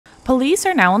Police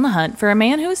are now on the hunt for a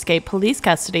man who escaped police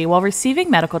custody while receiving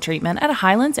medical treatment at a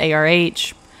Highlands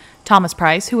ARH. Thomas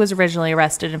Price, who was originally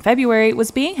arrested in February,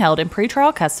 was being held in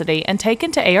pretrial custody and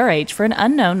taken to ARH for an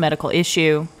unknown medical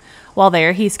issue. While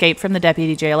there, he escaped from the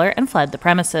deputy jailer and fled the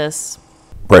premises.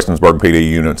 Prestonsburg PD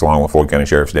units, along with Floyd County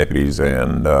Sheriff's deputies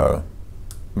and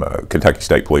Kentucky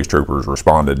State Police troopers,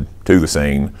 responded to the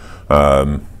scene.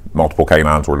 Multiple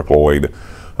canines were deployed.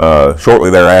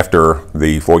 Shortly thereafter,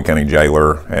 the Floyd County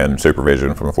jailer and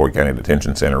supervision from the Floyd County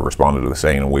Detention Center responded to the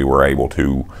scene, and we were able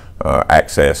to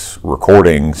access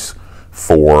recordings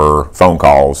for phone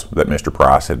calls that Mr.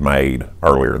 Price had made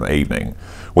earlier in the evening.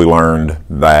 We learned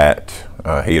that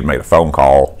he had made a phone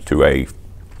call to a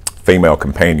female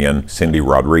companion, Cindy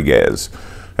Rodriguez,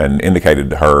 and indicated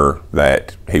to her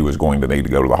that he was going to need to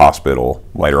go to the hospital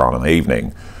later on in the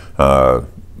evening,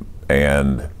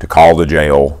 and to call the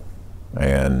jail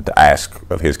and to ask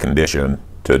of his condition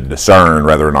to discern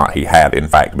whether or not he had in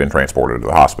fact been transported to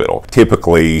the hospital.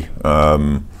 Typically,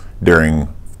 during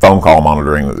phone call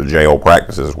monitoring that the jail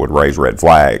practices would raise red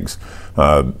flags.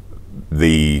 That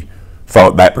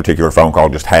particular phone call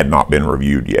just had not been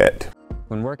reviewed yet.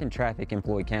 When working traffic in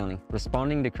Floyd County,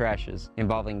 responding to crashes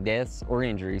involving deaths or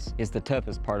injuries is the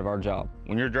toughest part of our job.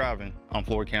 When you're driving on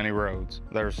Floyd County roads,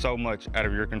 there's so much out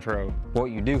of your control. What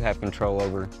you do have control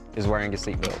over is wearing a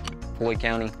seatbelt. Floyd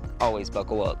County, always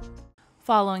buckle up.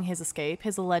 Following his escape,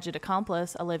 his alleged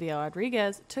accomplice, Olivia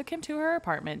Rodriguez, took him to her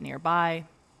apartment nearby.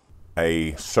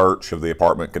 A search of the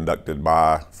apartment conducted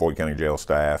by Floyd County jail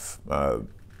staff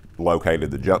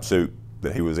located the jumpsuit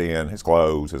that he was in, his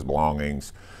clothes, his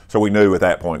belongings. So we knew at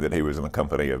that point that he was in the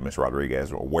company of Miss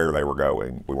Rodriguez. Where they were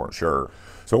going, we weren't sure.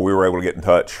 So we were able to get in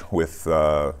touch with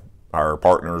our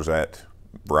partners at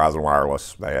Verizon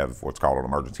Wireless. They have what's called an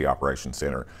emergency operations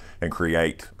center, and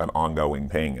create an ongoing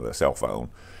ping of the cell phone.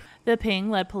 The ping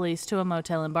led police to a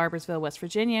motel in Barboursville, West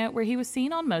Virginia, where he was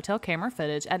seen on motel camera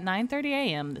footage at 9:30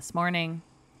 a.m. this morning.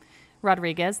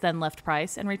 Rodriguez then left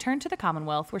Price and returned to the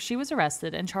Commonwealth, where she was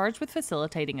arrested and charged with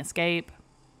facilitating escape.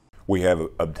 We have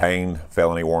obtained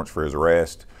felony warrants for his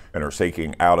arrest and are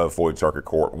seeking out of Floyd Circuit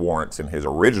Court warrants in his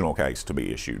original case to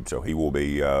be issued. So he will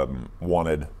be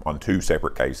wanted on two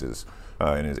separate cases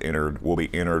and will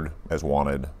be entered as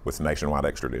wanted with nationwide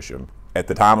extradition. At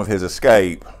the time of his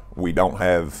escape, we don't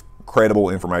have credible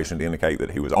information to indicate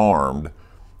that he was armed.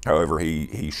 However,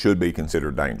 he should be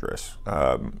considered dangerous.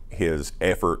 His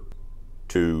effort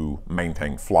to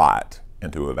maintain flight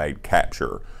and to evade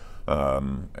capture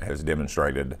has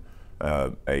demonstrated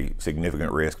a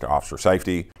significant risk to officer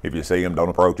safety. If you see him, don't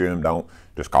approach him. Don't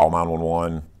just call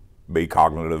 911. Be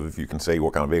cognitive if you can see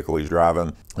what kind of vehicle he's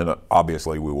driving. And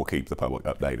obviously, we will keep the public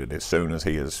updated as soon as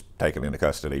he is taken into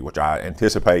custody, which I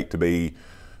anticipate to be.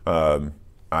 I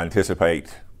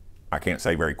can't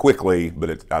say very quickly,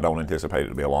 but I don't anticipate it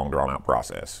to be a long, drawn-out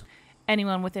process.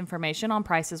 Anyone with information on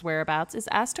Price's whereabouts is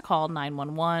asked to call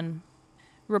 911.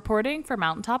 Reporting for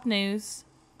Mountaintop News,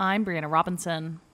 I'm Brianna Robinson.